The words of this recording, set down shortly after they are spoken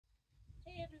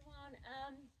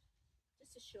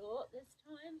just a short this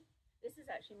time. This is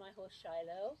actually my horse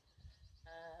Shiloh.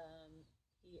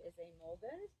 He is a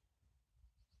Morgan.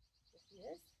 Yes, he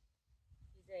is.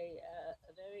 He's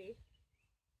a very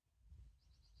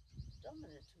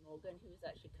dominant Morgan. He was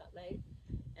actually cut late,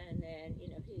 and then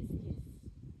he's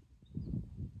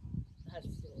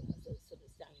still has those sort of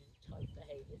stallion type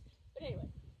behaviours. But anyway,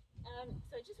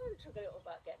 so I just wanted to talk a little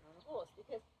about getting on a horse,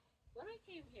 because when I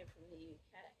came here from the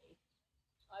UK,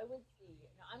 I would see.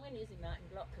 Now I'm going to use a mountain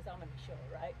block because I'm unsure,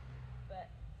 right? But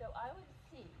so I would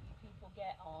see people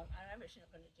get on, and I'm actually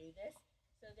not going to do this.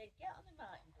 So they'd get on the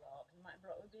mountain block, and the mountain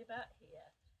block would be about here,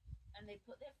 and they'd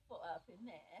put their foot up in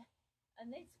there,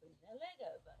 and they'd swing their leg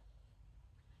over.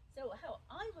 So how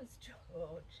I was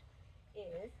taught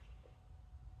is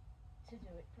to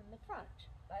do it from the front,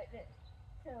 like this.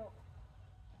 So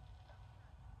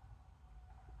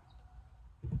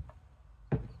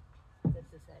as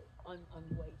to say, I'm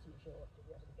way too short to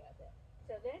be able to get there.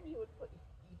 So then you would put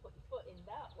your foot in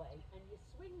that way, and you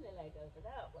swing the leg over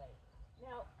that way.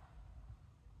 Now,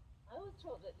 I was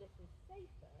taught that this is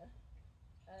safer,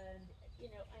 and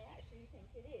I actually think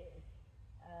it is.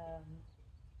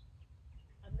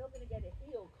 I'm not going to get a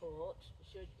heel caught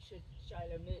should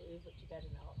Shiloh move, which you better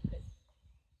not, because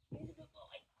he's a good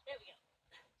boy. There we go.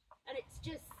 And it's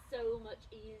just so much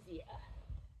easier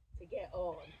to get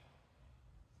on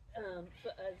for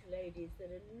us ladies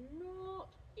that are not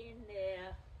in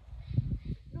their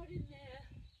prime,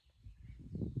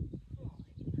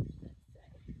 let's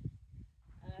say.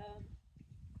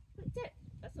 That's it.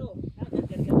 That's all. Now I'm going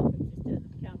to get off and just turn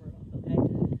the camera off, okay?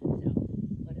 So,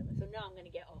 whatever. So now I'm going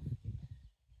to get off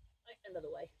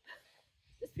another way,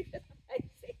 just because I'm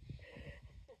lazy.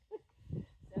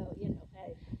 So,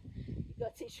 hey, you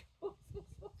got to teach all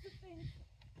sorts of things.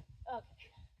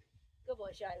 Okay. Good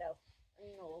boy, Shiloh.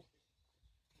 No.